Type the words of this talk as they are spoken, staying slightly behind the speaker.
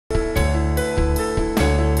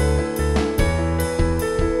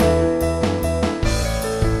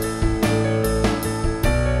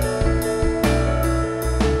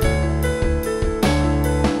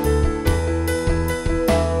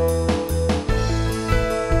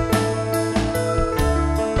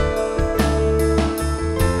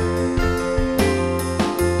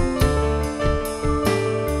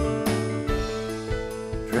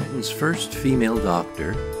female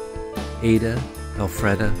doctor, Ada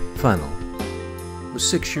Alfaretta Funnell, was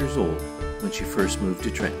 6 years old when she first moved to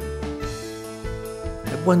Trenton.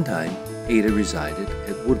 At one time, Ada resided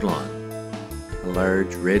at Woodlawn, a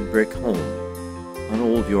large red brick home on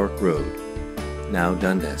Old York Road, now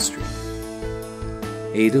Dundas Street.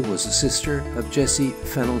 Ada was the sister of Jesse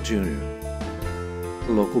Funnell Jr.,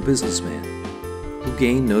 a local businessman who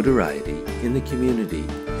gained notoriety in the community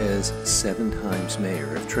as 7 times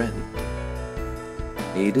mayor of Trenton.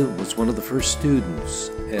 Ada was one of the first students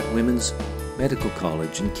at Women's Medical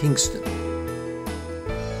College in Kingston.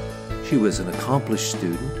 She was an accomplished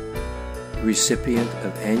student, recipient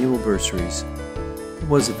of annual bursaries, and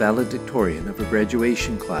was a valedictorian of her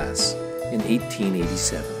graduation class in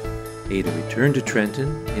 1887. Ada returned to Trenton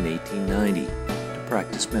in 1890 to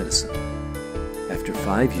practice medicine. After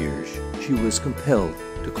 5 years, she was compelled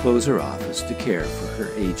to close her office to care for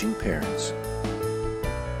her aging parents.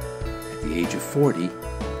 At the age of 40,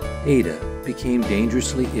 Ada became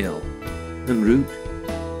dangerously ill en route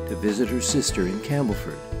to visit her sister in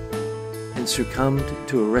Campbellford and succumbed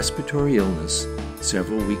to a respiratory illness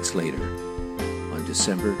several weeks later on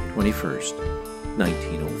December 21st,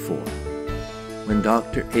 1904. When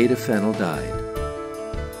Dr. Ada Funnell died,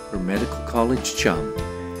 her medical college chum,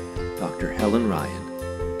 Dr. Helen Ryan,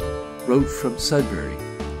 wrote from Sudbury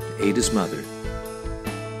to Ada's mother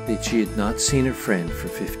that she had not seen her friend for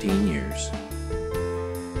 15 years.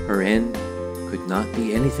 Her end could not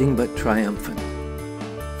be anything but triumphant,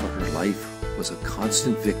 for her life was a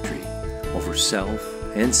constant victory over self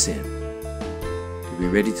and sin. To be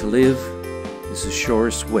ready to live is the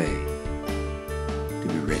surest way to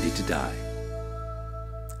be ready to die.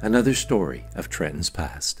 Another story of Trenton's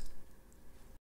past.